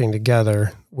 but working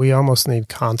together, we almost need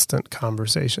constant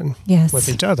conversation with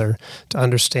each other to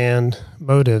understand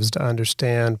motives, to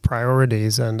understand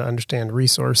priorities, and to understand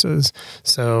resources.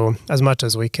 So as much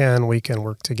as we can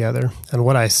work together. And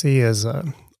what I see is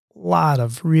a lot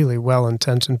of really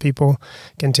well-intentioned people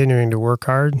continuing to work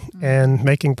hard and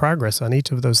making progress on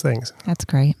each of those things. That's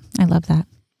great. I love that.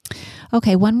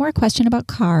 Okay, one more question about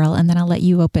Carle, and then I'll let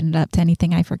you open it up to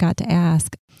anything I forgot to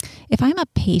ask. If I'm a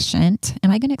patient, am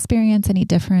I going to experience any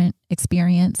different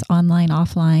experience online,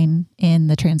 offline in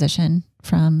the transition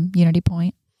from Unity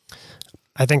Point?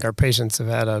 I think our patients have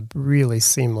had a really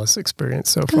seamless experience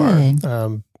so far.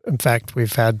 In fact,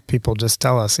 we've had people just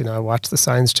tell us, I watched the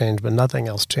signs change, but nothing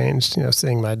else changed.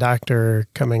 Seeing my doctor,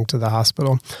 coming to the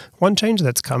hospital. One change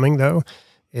that's coming, though,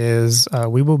 is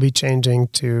we will be changing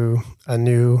to a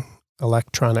new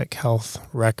electronic health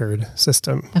record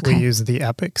system. We use the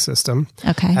Epic system,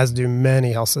 as do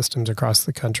many health systems across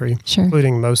the country,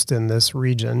 including most in this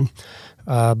region.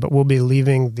 But we'll be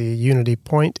leaving the Unity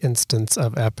Point instance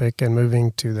of Epic and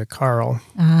moving to the Carle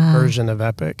version of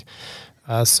Epic.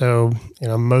 So,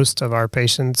 most of our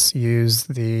patients use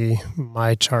the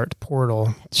MyChart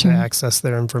portal to access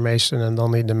their information, and they'll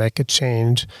need to make a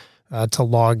change to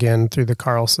log in through the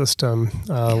Carle system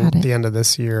at the end of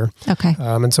this year.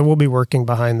 And so we'll be working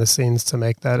behind the scenes to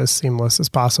make that as seamless as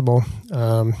possible.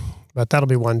 But that'll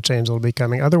be one change that'll be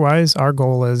coming. Otherwise, our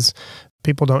goal is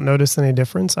people don't notice any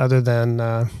difference other than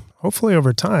hopefully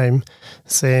over time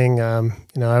seeing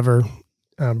ever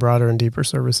broader and deeper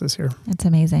services here. That's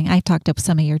amazing. I've talked to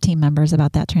some of your team members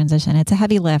about that transition. It's a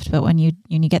heavy lift, but when you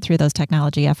get through those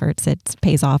technology efforts, it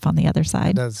pays off on the other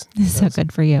side. It does. So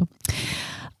good for you.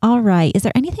 All right. Is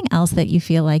there anything else that you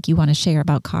feel like you want to share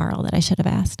about Carle that I should have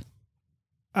asked?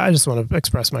 I just want to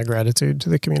express my gratitude to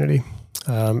the community.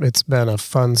 It's been a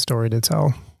fun story to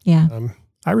tell. Yeah.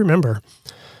 I remember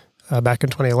back in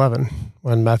 2011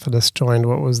 when Methodist joined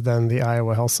what was then the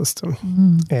Iowa health system,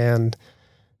 and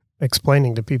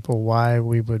explaining to people why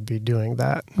we would be doing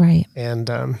that. Right. And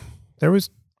there was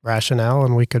rationale,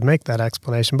 and we could make that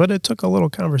explanation, but it took a little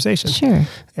conversation. Sure.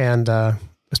 And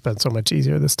it's been so much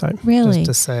easier this time. Really? Just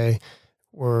to say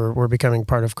we're becoming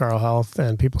part of Carle Health,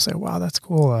 and people say, wow, that's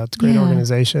cool. It's a great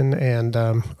organization. And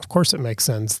of course it makes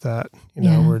sense that,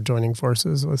 we're joining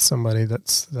forces with somebody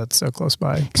that's so close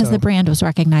by. Because the brand was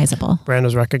recognizable.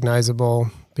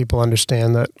 People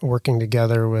understand that working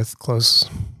together with close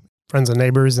friends and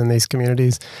neighbors in these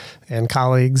communities and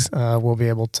colleagues, will be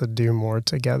able to do more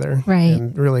together. Right.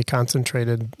 And really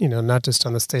concentrated, not just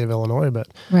on the state of Illinois, but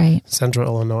central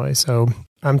Illinois. So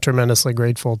I'm tremendously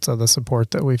grateful to the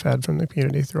support that we've had from the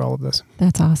community through all of this.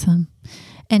 That's awesome.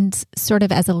 And sort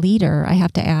of as a leader, I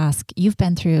have to ask, you've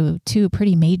been through 2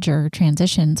 pretty major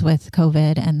transitions with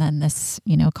COVID and then this,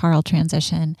 Carle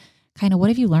transition. Kind of what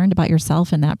have you learned about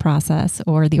yourself in that process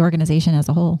or the organization as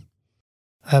a whole?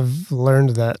 I've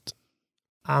learned that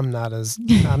I'm not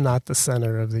the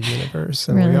center of the universe,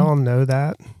 and really? We all know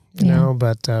that, you know.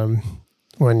 But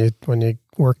when you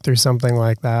work through something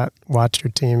like that, watch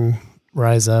your team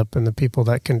rise up, and the people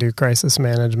that can do crisis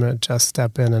management just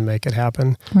step in and make it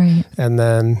happen. Right. And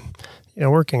then,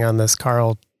 working on this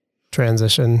Carle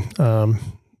transition,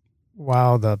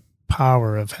 while the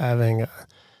power of having a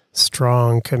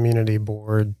strong community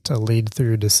board to lead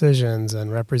through decisions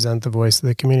and represent the voice of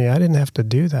the community, I didn't have to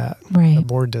do that. Right. The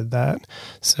board did that.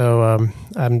 So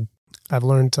I've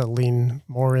learned to lean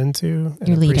more into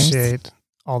and appreciate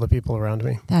all the people around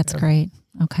me. That's great.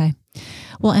 Okay.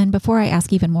 Well, and before I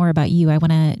ask even more about you, I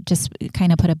want to just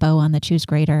kind of put a bow on the Choose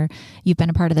Greater. You've been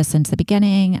a part of this since the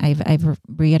beginning. I've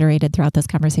reiterated throughout this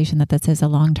conversation that this is a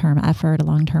long-term effort, a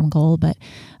long-term goal. But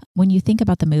when you think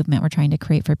about the movement we're trying to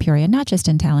create for Peoria, not just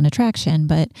in talent attraction,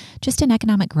 but just in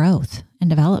economic growth and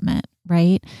development,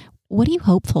 right? What are you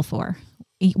hopeful for?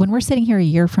 When we're sitting here a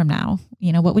year from now,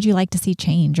 what would you like to see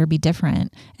change or be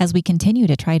different as we continue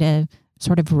to try to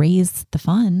sort of raise the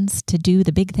funds to do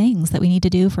the big things that we need to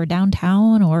do for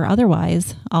downtown or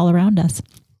otherwise all around us?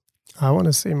 I want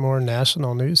to see more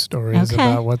national news stories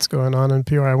about what's going on in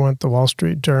Peoria. I want the Wall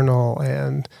Street Journal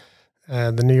and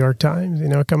the New York Times,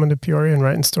 coming to Peoria and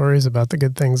writing stories about the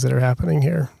good things that are happening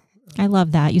here. I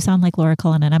love that. You sound like Laura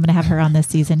Cullinan. I'm going to have her on this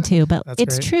season too. But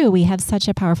it's great. True. We have such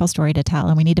a powerful story to tell,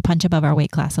 and we need to punch above our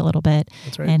weight class a little bit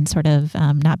and sort of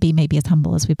not be maybe as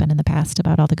humble as we've been in the past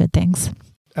about all the good things.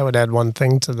 I would add one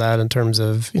thing to that in terms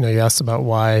of, you asked about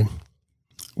why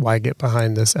get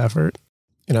behind this effort.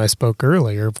 I spoke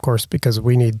earlier, of course, because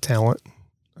we need talent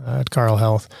at Carle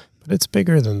Health, but it's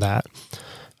bigger than that.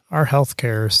 Our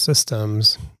healthcare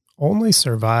systems only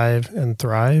survive and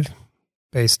thrive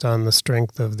based on the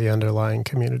strength of the underlying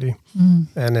community.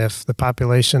 And if the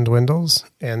population dwindles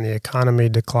and the economy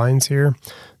declines here,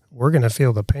 we're going to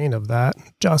feel the pain of that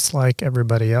just like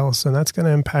everybody else. And that's going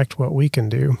to impact what we can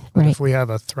do. But if we have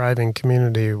a thriving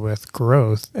community with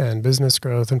growth and business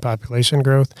growth and population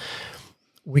growth,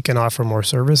 we can offer more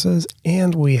services,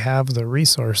 and we have the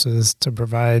resources to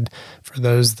provide for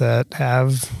those that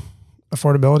have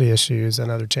affordability issues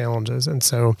and other challenges. And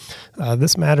so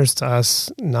this matters to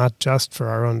us, not just for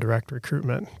our own direct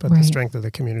recruitment, but the strength of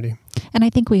the community. And I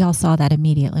think we all saw that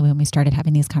immediately when we started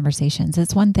having these conversations.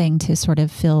 It's one thing to sort of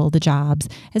fill the jobs.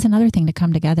 It's another thing to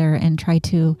come together and try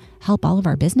to help all of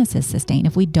our businesses sustain.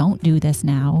 If we don't do this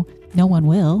now, no one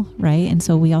will, right? And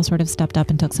so we all sort of stepped up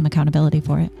and took some accountability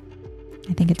for it.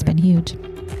 I think it's been huge.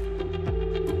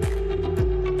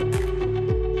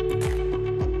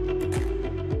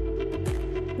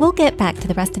 We'll get back to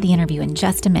the rest of the interview in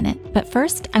just a minute, but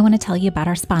first I want to tell you about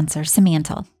our sponsor,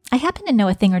 Simantel. I happen to know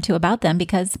a thing or two about them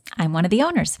because I'm one of the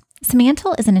owners.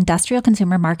 Simantel is an industrial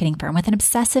consumer marketing firm with an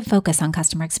obsessive focus on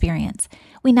customer experience.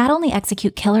 We not only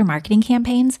execute killer marketing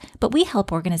campaigns, but we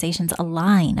help organizations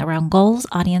align around goals,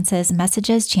 audiences,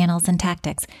 messages, channels, and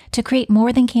tactics to create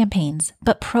more than campaigns,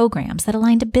 but programs that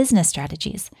align to business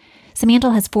strategies.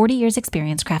 Simantel has 40 years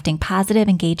experience crafting positive,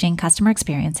 engaging customer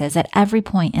experiences at every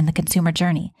point in the consumer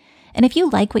journey. And if you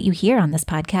like what you hear on this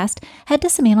podcast, head to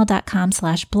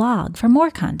simantel.com/blog for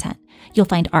more content. You'll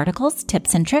find articles,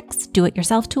 tips and tricks,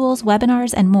 do-it-yourself tools,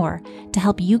 webinars, and more to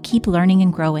help you keep learning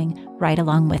and growing right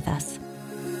along with us.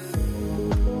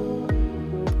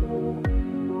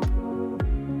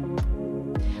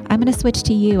 I'm going to switch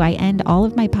to you. I end all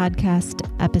of my podcast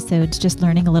episodes just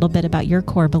learning a little bit about your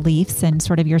core beliefs and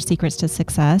sort of your secrets to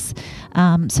success.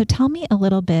 So tell me a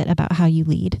little bit about how you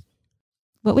lead.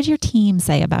 What would your team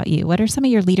say about you? What are some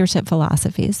of your leadership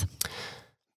philosophies?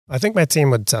 I think my team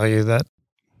would tell you that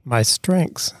my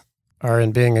strengths are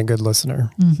in being a good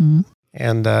listener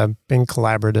and being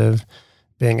collaborative,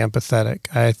 being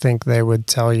empathetic. I think they would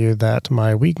tell you that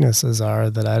my weaknesses are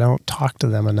that I don't talk to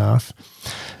them enough.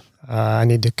 I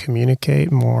need to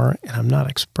communicate more, and I'm not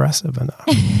expressive enough.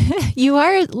 You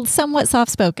are somewhat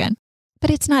soft-spoken, but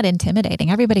it's not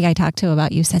intimidating. Everybody I talk to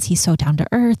about you says he's so down to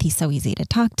earth, he's so easy to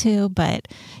talk to, but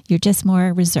you're just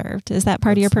more reserved. Is that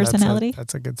part of your personality?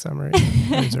 That's a good summary.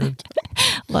 Reserved.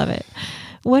 Love it.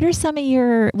 What are some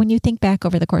of when you think back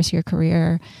over the course of your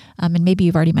career, and maybe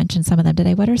you've already mentioned some of them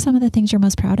today, what are some of the things you're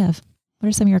most proud of? What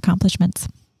are some of your accomplishments?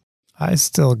 I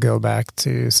still go back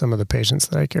to some of the patients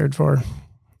that I cared for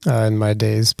in my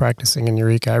days practicing in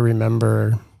Eureka. I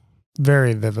remember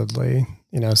very vividly,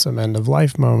 some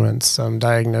end-of-life moments, some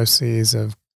diagnoses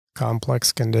of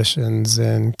complex conditions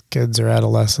in kids or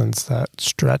adolescents that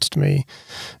stretched me,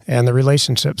 and the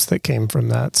relationships that came from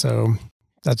that. So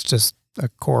that's just a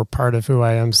core part of who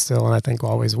I am still, and I think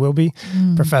always will be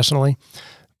professionally.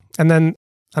 And then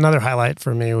another highlight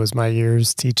for me was my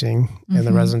years teaching in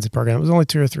the residency program. It was only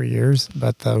 2 or 3 years,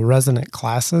 but the resident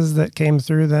classes that came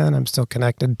through then, I'm still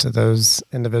connected to those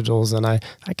individuals, and I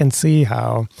can see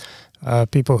how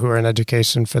people who are in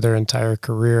education for their entire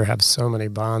career have so many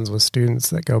bonds with students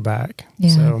that go back.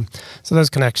 Yeah. So those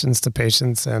connections to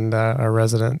patients and our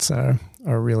residents are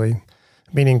really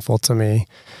meaningful to me.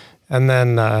 And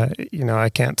then, I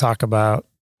can't talk about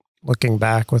looking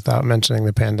back without mentioning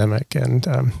the pandemic.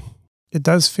 And it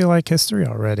does feel like history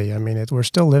already. I mean, we're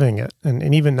still living it.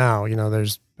 And even now,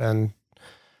 there's been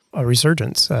a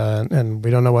resurgence, and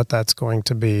we don't know what that's going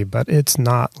to be, but it's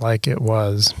not like it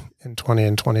was in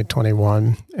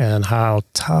 2021, and how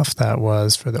tough that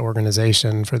was for the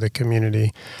organization, for the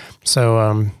community.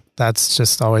 So that's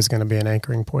just always going to be an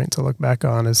anchoring point to look back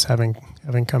on, is having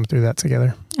come through that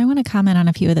together. I want to comment on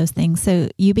a few of those things. So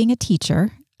you being a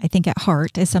teacher, I think at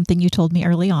heart, is something you told me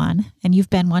early on, and you've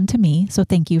been one to me. So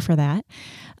thank you for that.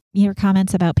 Your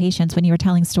comments about patients when you were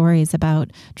telling stories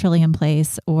about Trillium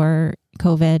Place or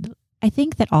COVID, I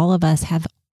think that all of us have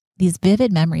these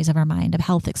vivid memories of our mind of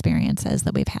health experiences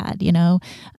that we've had.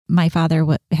 My father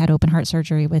had open heart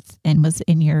surgery and was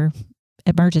in your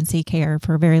emergency care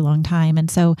for a very long time. And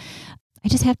so I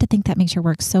just have to think that makes your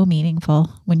work so meaningful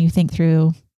when you think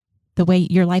through the way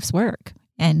your life's work.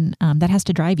 And that has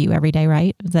to drive you every day,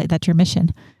 right? That's your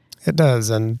mission. It does.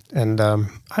 And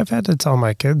I've had to tell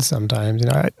my kids sometimes,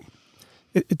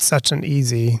 it's such an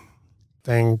easy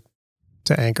thing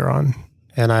to anchor on.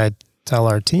 And I tell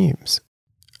our teams,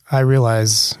 I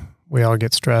realize we all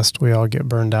get stressed, we all get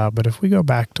burned out, but if we go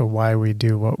back to why we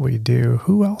do what we do,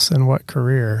 who else in what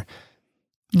career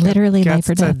literally gets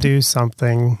to do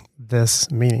something this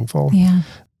meaningful? Yeah.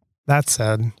 That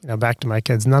said, back to my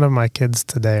kids, none of my kids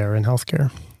today are in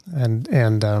healthcare, and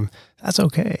that's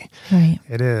okay. Right.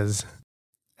 It is.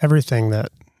 Everything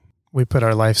that we put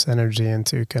our life's energy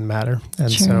into can matter.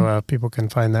 And so people can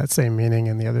find that same meaning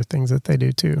in the other things that they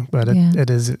do too. But it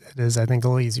is, I think, a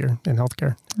little easier in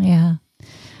healthcare. Yeah.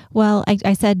 Well,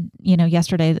 I said,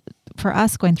 yesterday, for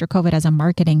us going through COVID as a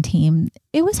marketing team,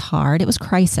 it was hard. It was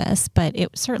crisis, but it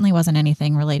certainly wasn't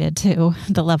anything related to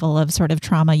the level of sort of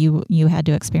trauma you had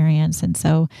to experience. And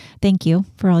so thank you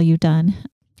for all you've done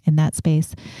in that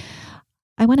space.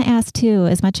 I want to ask too,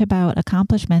 as much about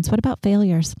accomplishments, what about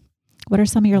failures? What are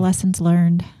some of your lessons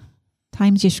learned?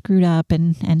 Times you screwed up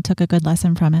and took a good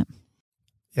lesson from it?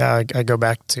 Yeah, I go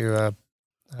back to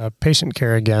patient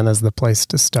care again as the place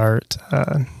to start.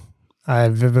 I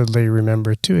vividly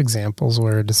remember 2 examples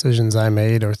where decisions I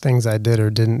made or things I did or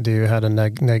didn't do had a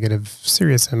negative,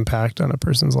 serious impact on a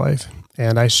person's life.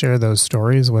 And I share those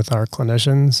stories with our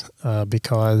clinicians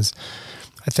because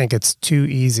I think it's too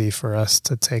easy for us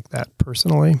to take that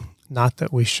personally. Not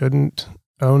that we shouldn't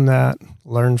own that,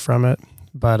 learn from it,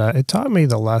 but it taught me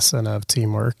the lesson of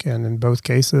teamwork. And in both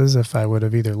cases, if I would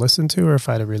have either listened to or if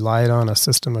I'd have relied on a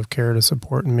system of care to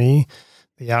support me,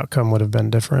 the outcome would have been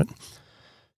different.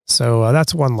 So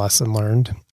that's one lesson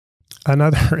learned.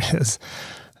 Another is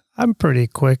I'm pretty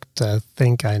quick to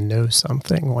think I know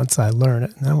something once I learn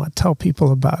it, and I want to tell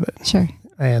people about it. Sure.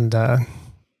 And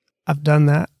I've done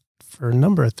that for a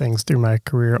number of things through my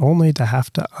career, only to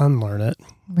have to unlearn it.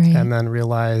 Right. And then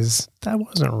realize that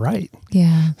wasn't right.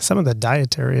 Yeah. Some of the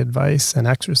dietary advice and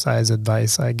exercise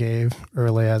advice I gave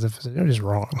early as a physician was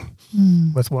wrong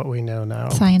with what we know now.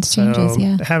 Science changes,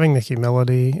 yeah. Having the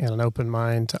humility and an open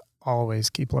mind to always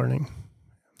keep learning.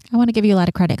 I want to give you a lot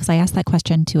of credit because I asked that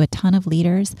question to a ton of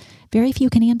leaders. Very few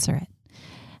can answer it.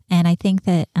 And I think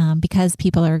that because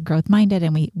people are growth minded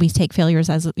and we take failures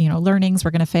as, learnings,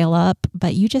 we're going to fail up.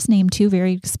 But you just named two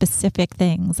very specific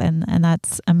things. And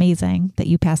that's amazing that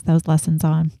you passed those lessons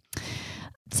on.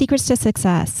 Secrets to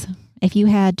success. If you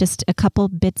had just a couple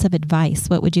bits of advice,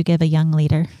 what would you give a young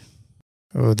leader?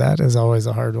 Oh, that is always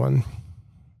a hard one.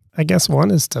 I guess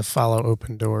one is to follow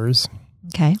open doors.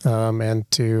 Okay.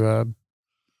 And to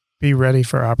be ready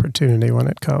for opportunity when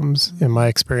it comes. In my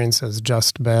experience has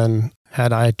just been,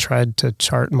 had I tried to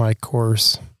chart my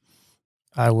course,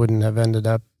 I wouldn't have ended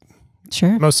up.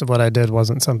 Sure. Most of what I did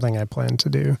wasn't something I planned to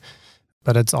do,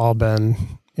 but it's all been,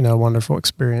 a wonderful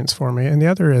experience for me. And the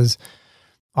other is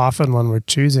often when we're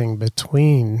choosing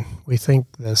between, we think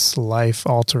this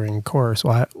life-altering course,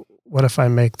 well, what if I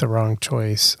make the wrong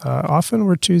choice? Often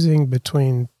we're choosing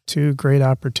between two great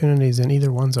opportunities and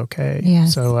either one's okay.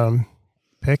 Yes. So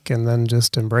pick and then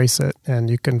just embrace it. And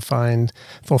you can find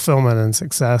fulfillment and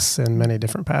success in many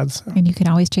different paths. And you can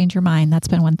always change your mind. That's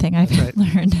been one thing I've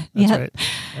learned. That's right.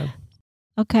 Yeah.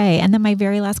 Okay. And then my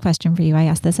very last question for you, I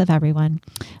ask this of everyone.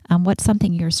 What's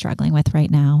something you're struggling with right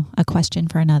now? A question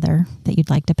for another that you'd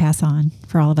like to pass on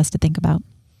for all of us to think about?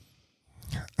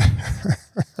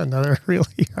 Another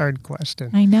really hard question.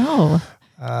 I know.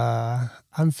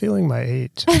 I'm feeling my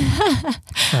age.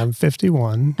 I'm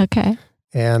 51. Okay.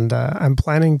 And I'm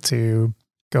planning to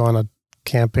go on a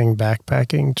camping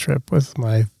backpacking trip with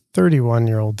my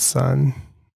 31-year-old son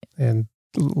in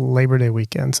Labor Day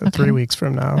weekend. So 3 weeks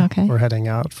from now, we're heading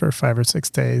out for 5 or 6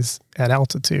 days at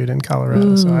altitude in Colorado.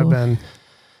 Ooh. So I've been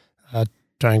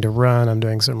trying to run. I'm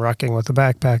doing some rucking with the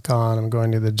backpack on. I'm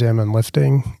going to the gym and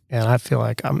lifting, and I feel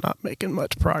like I'm not making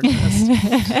much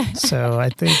progress. So I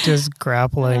think just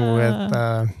grappling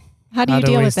with how do you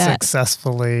deal with that?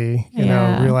 Successfully,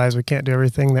 realize we can't do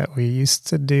everything that we used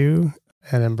to do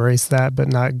and embrace that, but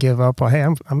not give up. Well, hey,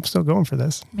 I'm still going for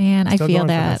this. Man, I feel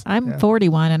that. I'm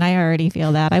 41 and I already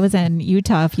feel that. I was in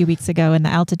Utah a few weeks ago and the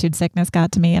altitude sickness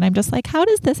got to me, and I'm just like, how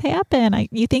does this happen?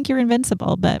 You think you're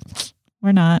invincible, but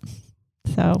we're not.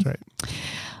 So, that's right.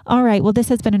 All right. Well, this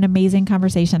has been an amazing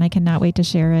conversation. I cannot wait to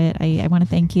share it. I want to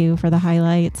thank you for the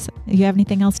highlights. You have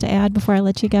anything else to add before I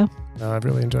let you go? No, I've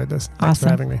really enjoyed this. Thanks Awesome. for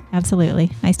having me.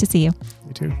 Absolutely. Nice to see you.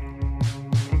 You too.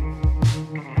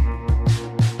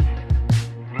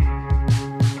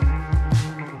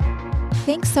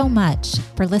 Thanks so much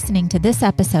for listening to this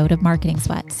episode of Marketing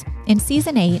Sweats. In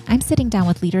Season 8, I'm sitting down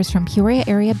with leaders from Peoria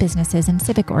area businesses and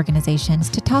civic organizations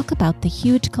to talk about the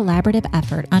huge collaborative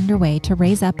effort underway to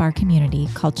raise up our community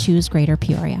called Choose Greater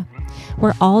Peoria.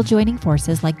 We're all joining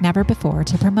forces like never before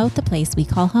to promote the place we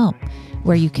call home,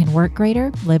 where you can work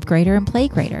greater, live greater, and play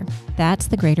greater. That's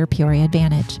the Greater Peoria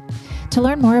Advantage. To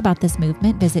learn more about this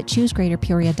movement, visit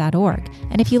choosegreaterpeoria.org.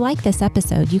 And if you like this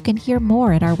episode, you can hear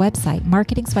more at our website,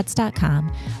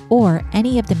 marketingsweats.com, or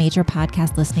any of the major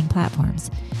podcast listening platforms.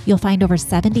 You'll find over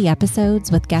 70 episodes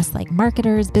with guests like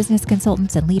marketers, business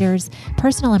consultants and leaders,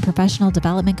 personal and professional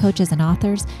development coaches and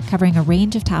authors, covering a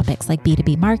range of topics like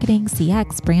B2B marketing,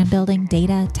 CX, brand building,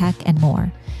 data, tech, and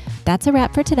more. That's a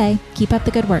wrap for today. Keep up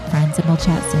the good work, friends, and we'll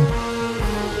chat soon.